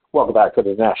Welcome back to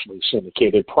the nationally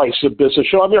syndicated Price of Business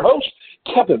Show. I'm your host,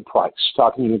 Kevin Price,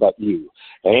 talking to you about you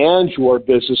and your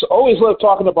business. Always love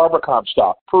talking to Barbara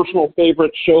Comstock, personal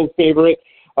favorite, show favorite,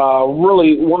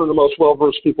 really one of the most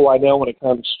well-versed people I know when it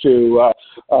comes to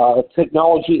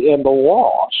technology and the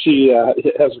law. She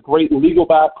has a great legal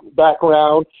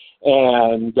background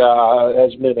and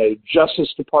has been a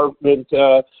Justice Department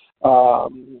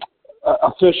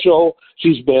official.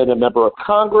 She's been a member of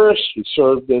Congress. She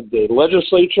served in the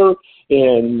legislature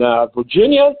in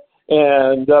Virginia,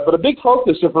 and but a big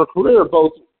focus of her career,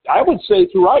 both I would say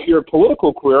throughout your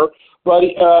political career, but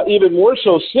even more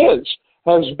so since,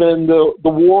 has been the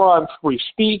war on free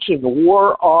speech and the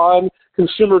war on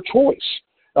consumer choice,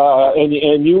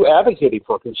 and you advocating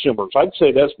for consumers. I'd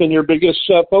say that's been your biggest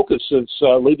focus since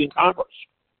leaving Congress.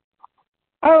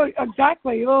 Oh,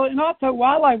 exactly. Well, and also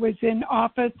while I was in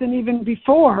office and even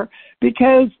before,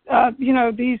 because,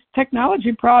 these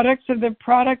technology products are the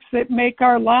products that make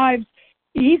our lives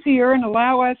easier and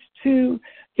allow us to,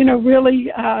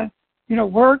 really,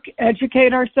 work,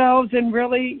 educate ourselves, and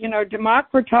really,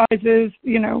 democratizes,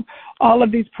 all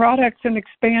of these products and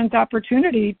expands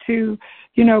opportunity to,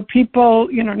 people,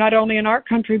 not only in our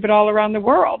country, but all around the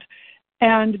world.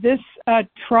 And this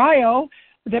trial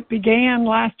that began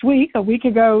last week, a week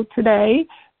ago today,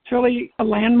 it's really a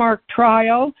landmark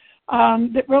trial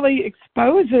that really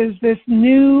exposes this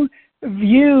new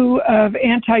view of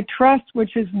antitrust,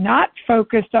 which is not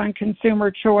focused on consumer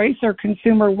choice or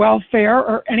consumer welfare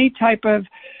or any type of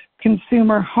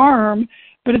consumer harm,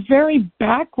 but is very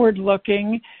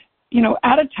backward-looking,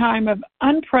 at a time of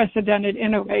unprecedented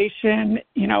innovation,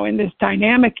 in this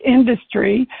dynamic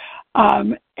industry.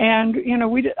 I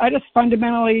just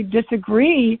fundamentally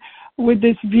disagree with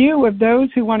this view of those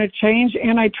who want to change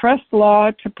antitrust law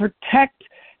to protect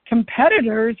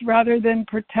competitors rather than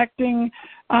protecting,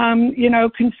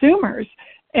 consumers.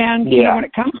 And, when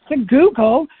it comes to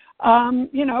Google,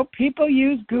 people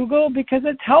use Google because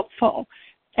it's helpful.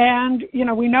 And,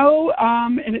 we know,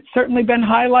 and it's certainly been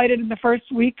highlighted in the first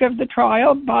week of the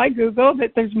trial by Google,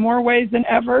 that there's more ways than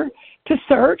ever to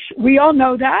search. We all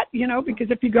know that,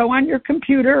 because if you go on your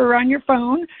computer or on your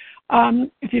phone,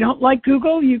 if you don't like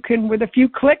Google, you can, with a few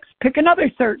clicks, pick another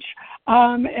search.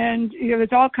 And,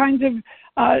 there's all kinds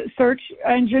of search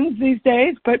engines these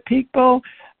days, but people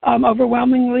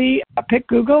overwhelmingly pick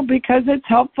Google because it's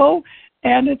helpful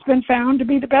and it's been found to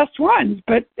be the best one.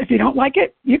 But if you don't like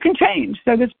it, you can change.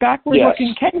 So this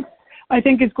backward-looking case, I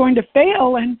think, is going to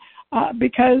fail, and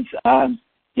because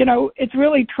it's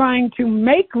really trying to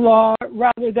make law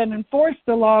rather than enforce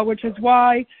the law, which is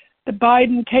why the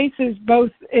Biden cases,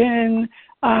 both in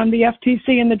the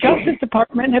FTC and the Justice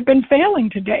Department, have been failing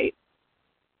to date.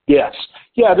 Yes.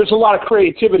 Yeah, there's a lot of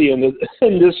creativity in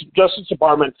this Justice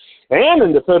Department and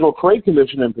in the Federal Trade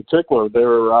Commission in particular.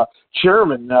 Their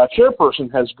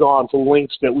chairperson has gone to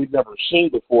lengths that we've never seen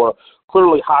before,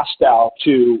 clearly hostile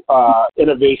to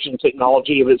innovation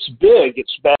technology. If it's big,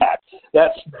 it's bad.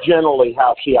 That's generally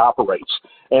how she operates.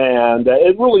 And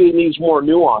it really needs more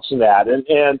nuance than that.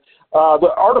 And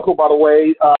the article, by the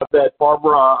way, that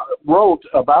Barbara wrote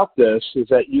about this is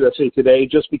at USA Today.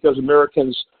 Just because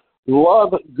Americans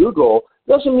love Google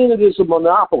doesn't mean it is a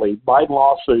monopoly. Biden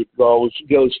lawsuit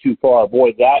goes too far.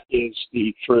 Boy, that is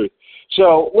the truth.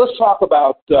 So let's talk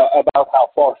about how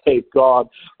far they've gone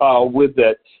with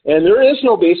it. And there is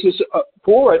no basis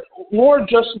for it, nor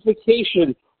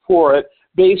justification for it,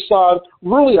 based on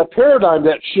really a paradigm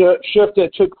that shift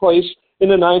that took place in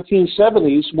the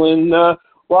 1970s when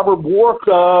Robert Bork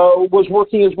was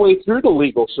working his way through the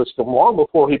legal system long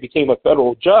before he became a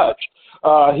federal judge.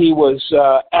 He was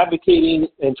advocating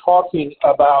and talking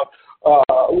about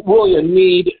really a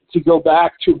need to go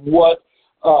back to what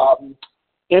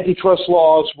antitrust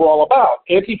laws were all about.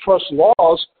 Antitrust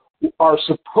laws are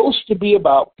supposed to be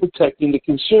about protecting the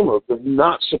consumer. They're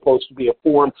not supposed to be a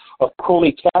form of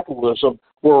crony capitalism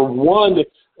where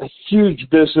a huge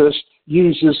business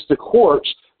uses the courts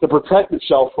to protect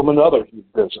itself from another huge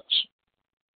business.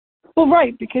 Well,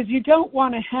 right, because you don't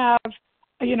want to have,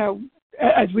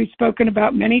 as we've spoken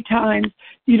about many times,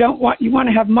 you want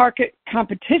to have market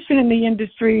competition in the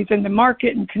industries, and the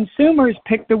market and consumers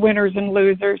pick the winners and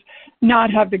losers, not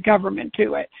have the government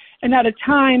do it. And at a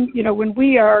time, when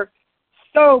we are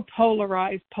so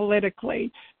polarized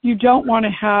politically, you don't want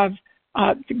to have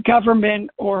the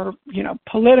government or,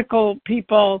 political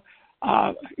people,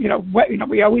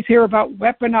 we always hear about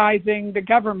weaponizing the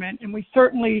government, and we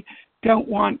certainly don't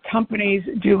want companies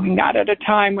doing that at a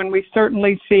time when we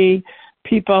certainly see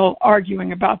people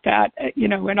arguing about that,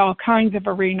 in all kinds of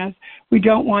arenas. We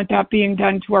don't want that being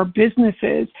done to our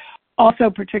businesses, also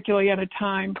particularly at a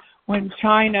time when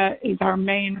China is our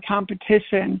main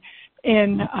competition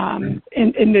in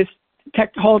this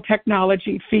whole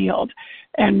technology field.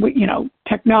 And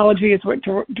technology is what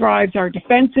drives our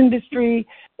defense industry.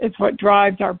 It's what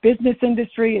drives our business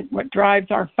industry. It's what drives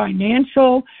our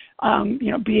financial,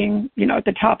 being at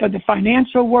the top of the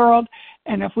financial world.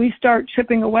 And if we start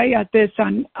chipping away at this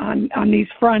on these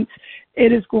fronts,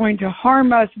 it is going to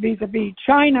harm us vis-a-vis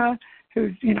China,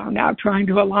 who's now trying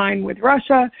to align with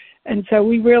Russia. And so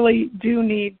we really do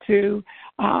need to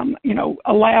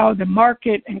allow the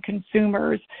market and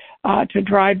consumers to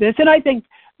drive this. And I think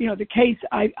the case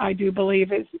I do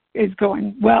believe is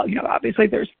going well. Obviously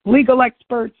there's legal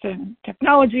experts and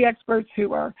technology experts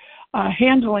who are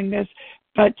handling this,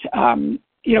 but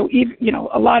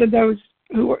a lot of those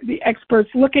who are the experts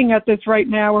looking at this right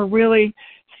now are really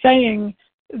saying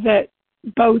that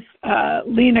both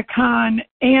Lena Khan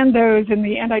and those in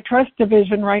the antitrust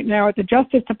division right now at the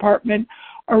Justice Department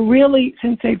are really,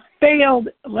 since they've failed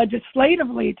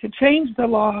legislatively to change the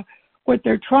law, what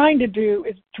they're trying to do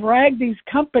is drag these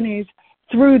companies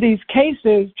through these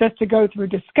cases just to go through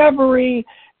discovery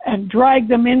and drag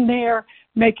them in there,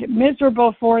 make it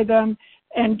miserable for them,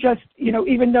 and just,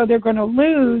 even though they're going to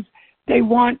lose, they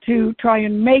want to try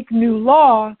and make new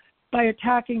law by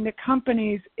attacking the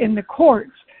companies in the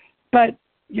courts. But,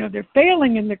 they're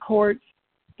failing in the courts,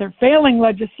 they're failing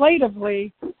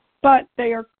legislatively, but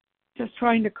they are just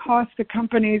trying to cost the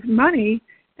companies money.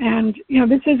 And,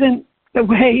 this isn't the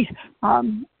way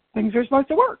things are supposed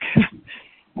to work.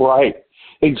 Right.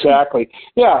 Exactly.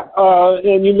 Yeah.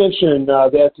 And you mentioned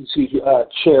the FTC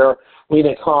chair,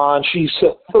 Lena Khan. She's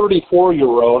a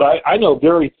 34-year-old. I know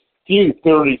very few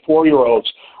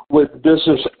 34-year-olds with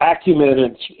business acumen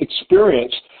and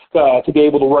experience to be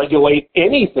able to regulate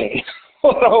anything,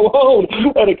 let alone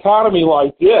an economy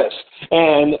like this.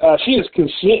 And she is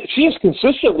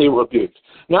consistently rebuked,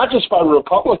 not just by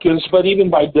Republicans, but even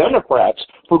by Democrats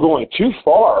for going too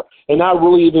far and not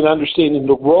really even understanding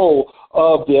the role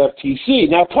of the FTC.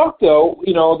 Now, talk though,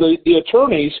 the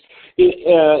attorneys,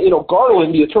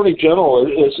 Garland, the Attorney General,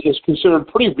 is considered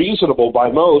pretty reasonable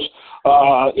by most.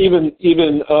 Even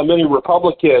many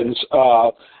Republicans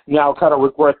now kind of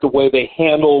regret the way they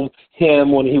handled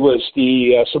him when he was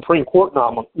the Supreme Court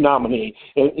nominee.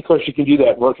 And of course, you can do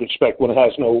that in retrospect when it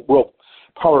has no real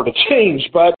power to change.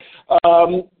 But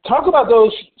talk about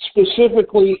those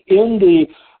specifically in the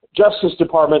Justice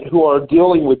Department who are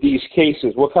dealing with these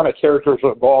cases. What kind of characters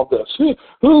are involved in this?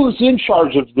 Who's in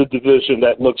charge of the division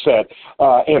that looks at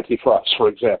antitrust, for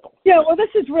example? Yeah, well, this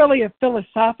is really a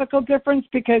philosophical difference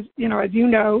because, as you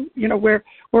know, where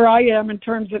I am in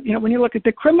terms of, when you look at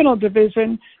the criminal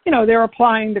division, they're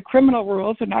applying the criminal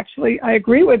rules. And actually, I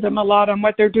agree with them a lot on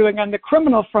what they're doing on the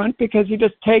criminal front because you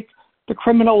just take the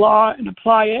criminal law and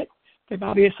apply it. They've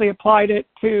obviously applied it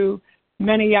to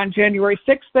many on January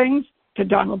 6th things, to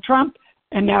Donald Trump,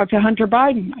 and now to Hunter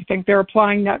Biden. I think they're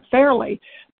applying that fairly.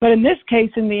 But in this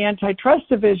case, in the antitrust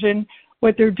division,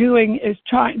 what they're doing is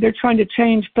they're trying to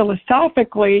change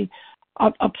philosophically,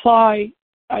 apply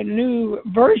a new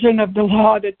version of the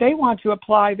law that they want to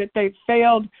apply that they've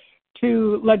failed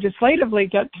to legislatively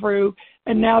get through.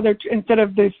 And now they're, instead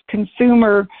of this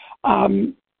consumer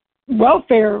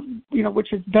welfare, which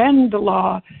has been the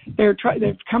law,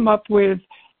 they've come up with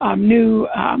new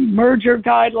merger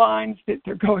guidelines that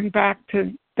they're going back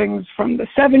to things from the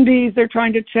 70s they're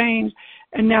trying to change,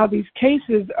 and now these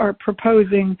cases are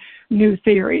proposing new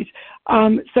theories.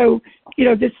 So,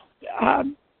 this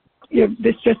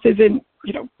just isn't,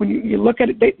 when you look at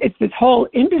it, it's this whole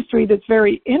industry that's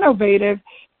very innovative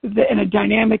and a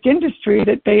dynamic industry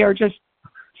that they are just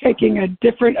taking a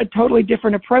totally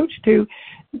different approach to,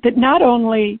 that not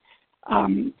only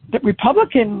that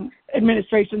Republican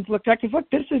administrations looked at, because look,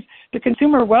 this is the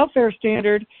consumer welfare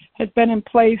standard has been in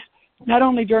place not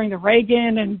only during the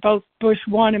Reagan and both Bush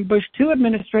 1 and Bush 2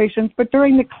 administrations, but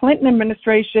during the Clinton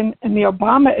administration and the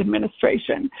Obama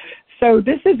administration. So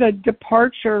this is a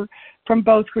departure from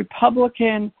both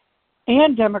Republican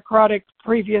and Democratic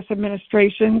previous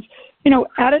administrations,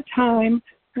 at a time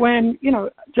when,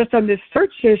 just on this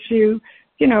search issue,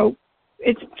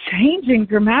 it's changing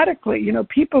dramatically.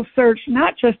 People search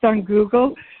not just on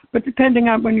Google, but depending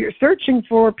on when you're searching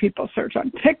for, people search on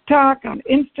TikTok, on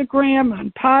Instagram,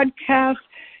 on podcasts.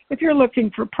 If you're looking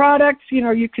for products,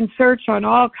 you can search on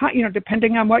all kinds,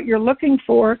 depending on what you're looking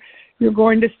for, you're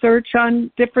going to search on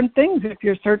different things. If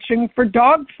you're searching for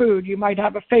dog food, you might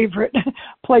have a favorite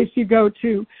place you go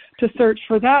to search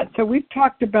for that. So we've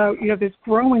talked about, this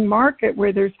growing market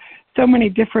where there's so many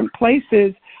different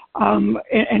places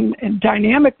and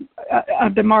dynamic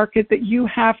of the market that you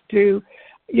have to,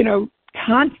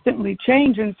 constantly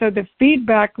change. And so the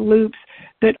feedback loops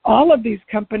that all of these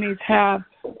companies have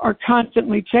are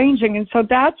constantly changing. And so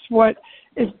that's what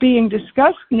is being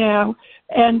discussed now.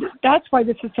 And that's why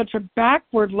this is such a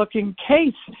backward-looking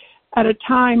case at a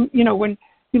time, when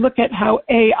you look at how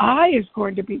AI is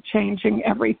going to be changing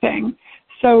everything.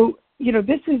 So,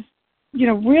 this is,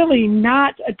 really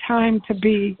not a time to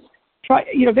be,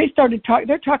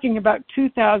 they're talking about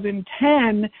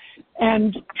 2010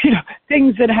 and,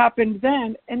 things that happened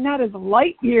then. And that is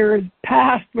light years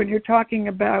past when you're talking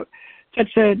about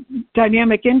such a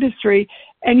dynamic industry.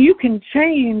 And you can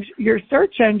change your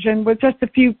search engine with just a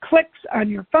few clicks on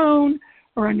your phone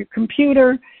or on your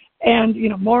computer. And,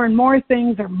 more and more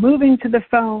things are moving to the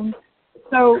phone.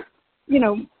 So,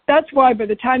 that's why by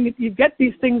the time you get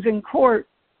these things in court,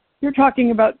 you're talking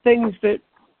about things that,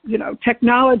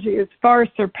 technology has far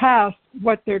surpassed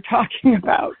what they're talking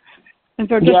about. And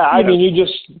so just,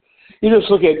 you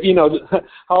just look at,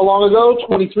 how long ago,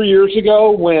 23 years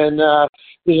ago, when,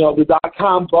 the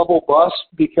dot-com bubble bust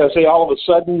because they all of a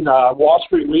sudden, Wall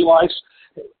Street realized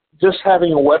just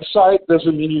having a website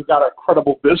doesn't mean you've got a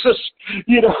credible business,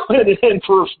 and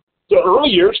for the early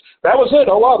years, that was it.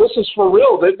 Oh, wow, this is for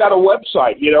real. They've got a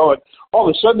website, and all of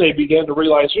a sudden they began to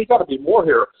realize there's got to be more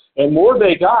here, and more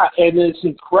they got, and it's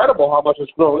incredible how much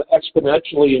it's grown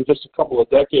exponentially in just a couple of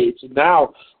decades. And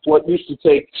now what used to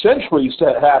take centuries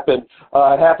to happen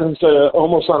happens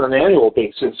almost on an annual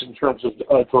basis in terms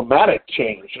of dramatic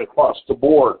change across the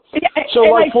board. So,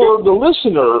 for the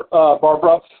listener,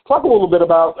 Barbara, talk a little bit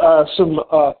about some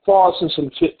thoughts and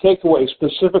some takeaways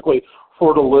specifically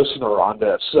for the listener on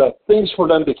this, things for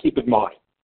them to keep in mind.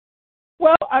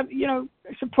 Well, I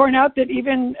should point out that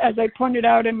even as I pointed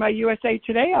out in my USA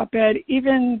Today op-ed,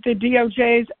 even the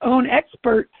DOJ's own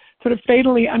expert sort of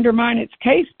fatally undermined its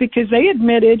case because they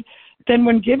admitted that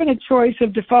when given a choice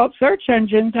of default search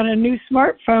engines on a new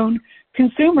smartphone,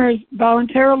 consumers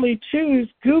voluntarily choose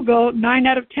Google 9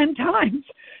 out of 10 times.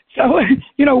 So,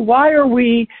 why are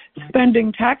we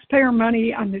spending taxpayer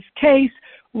money on this case?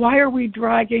 Why are we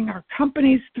dragging our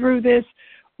companies through this?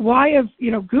 Why have,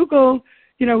 Google,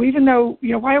 even though,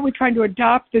 why are we trying to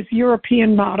adopt this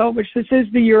European model, which this is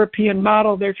the European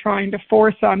model they're trying to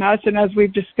force on us. And as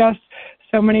we've discussed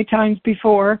so many times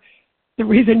before, the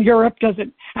reason Europe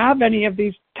doesn't have any of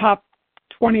these top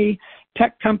 20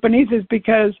 tech companies is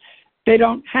because they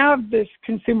don't have this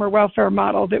consumer welfare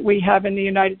model that we have in the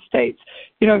United States.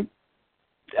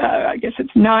 I guess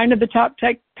it's 9 of the top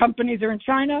tech companies are in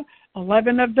China,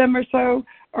 11 of them or so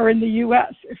are in the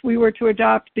U.S. If we were to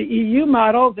adopt the EU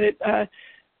model that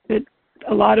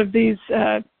a lot of these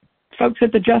folks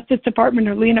at the Justice Department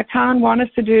or Lena Khan want us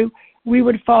to do, we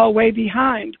would fall way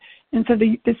behind. And so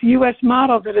this U.S.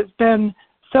 model that has been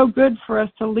so good for us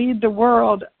to lead the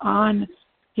world on,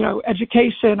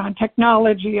 education, on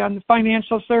technology, on the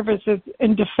financial services,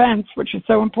 and defense, which is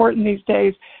so important these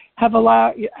days, have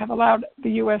allowed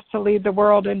the U.S. to lead the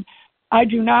world. And I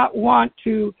do not want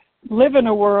to live in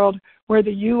a world where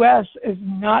the U.S. is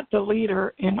not the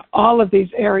leader in all of these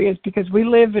areas, because we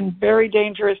live in very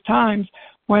dangerous times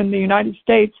when the United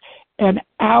States and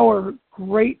our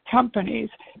great companies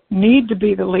need to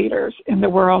be the leaders in the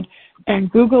world. And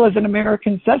Google is an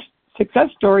American success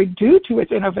story due to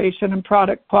its innovation and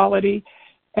product quality.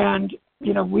 And,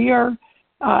 we are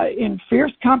in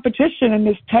fierce competition in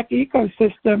this tech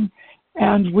ecosystem,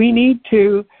 and we need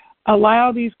to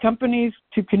allow these companies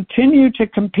to continue to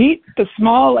compete, the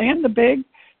small and the big,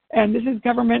 and this is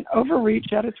government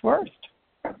overreach at its worst.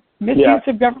 Misuse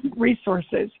of government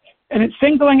resources, and it's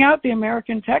singling out the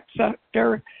American tech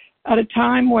sector at a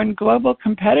time when global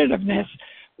competitiveness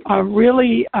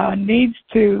really needs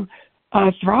to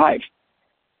thrive.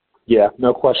 Yeah,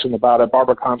 no question about it.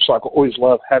 Barbara Comstock, always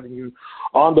love having you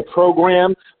on the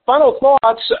program. Final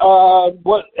thoughts,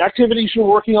 what activities you're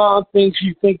working on, things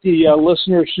you think the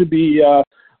listeners should be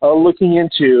looking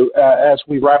into as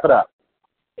we wrap it up.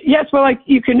 Yes, well,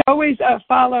 you can always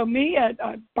follow me at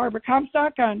Barbara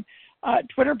Comstock on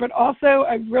Twitter, but also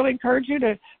I really encourage you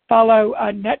to follow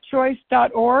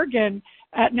netchoice.org and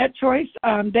at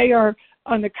NetChoice. They are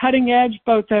on the cutting edge,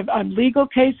 both of legal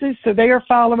cases, so they are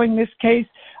following this case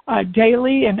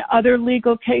daily, and other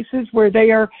legal cases where they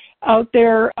are out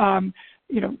there,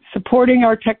 supporting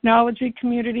our technology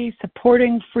community,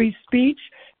 supporting free speech,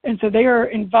 and so they are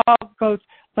involved both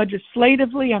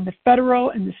legislatively on the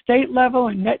federal and the state level,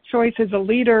 and NetChoice is a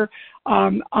leader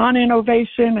on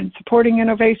innovation and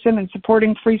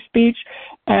supporting free speech,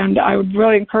 and I would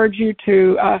really encourage you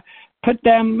to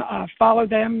follow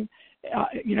them,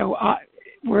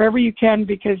 wherever you can,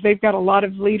 because they've got a lot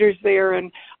of leaders there,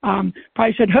 and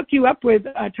probably should hook you up with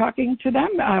talking to them.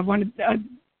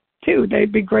 too.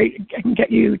 They'd be great. I can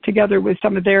get you together with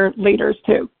some of their leaders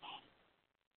too.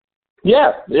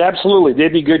 Yeah, absolutely.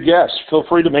 They'd be good guests. Feel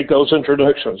free to make those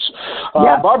introductions.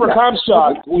 Barbara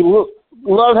Comstock, we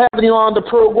love having you on the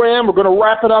program. We're going to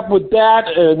wrap it up with that,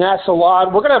 and that's a lot.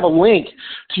 We're going to have a link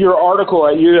to your article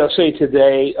at USA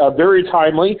Today. Very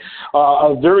timely,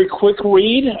 a very quick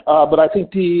read, but I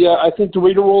think the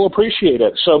reader will appreciate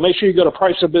it. So make sure you go to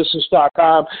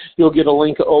priceofbusiness.com. You'll get a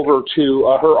link over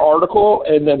to her article,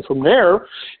 and then from there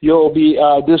you'll be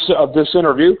this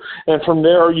interview, and from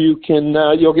there you'll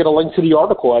get a link to the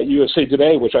article at USA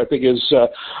Today, which I think is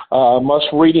must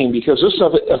reading, because this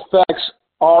stuff affects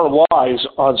our lives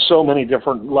on so many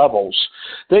different levels.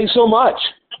 Thanks so much.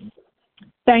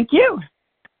 Thank you.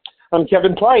 I'm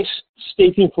Kevin Price.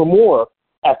 Stay tuned for more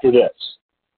after this.